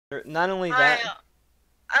Not only that.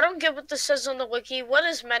 I don't get what this says on the wiki. What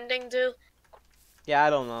does mending do? Yeah, I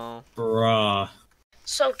don't know. Bruh.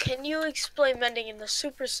 So can you explain mending in a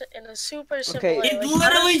super simple Okay. way? It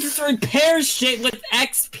literally just repairs shit with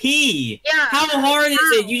XP. Yeah. How hard is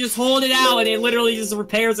it? You just hold it out and it literally just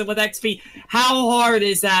repairs it with XP. How hard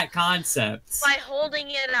is that concept? By holding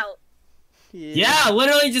it out. Yeah,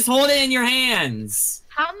 literally just hold it in your hands.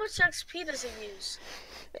 How much XP does it use?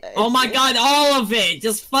 Oh my god, all of it!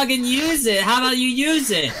 Just fucking use it! How about you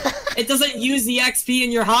use it? It doesn't use the XP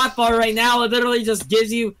in your hotbar right now, it literally just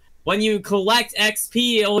gives you... When you collect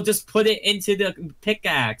XP, it'll just put it into the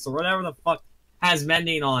pickaxe, or whatever the fuck has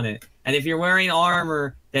mending on it. And if you're wearing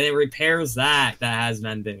armor, then it repairs that has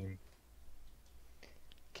mending.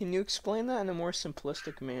 Can you explain that in a more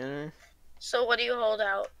simplistic manner? So what do you hold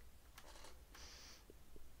out?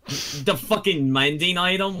 The fucking mending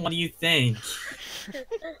item? What do you think?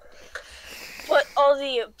 But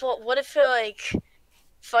what if you're like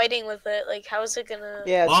fighting with it? Like, how is it gonna?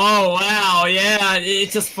 Yeah. Oh wow, yeah, it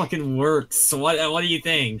just fucking works. What do you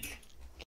think?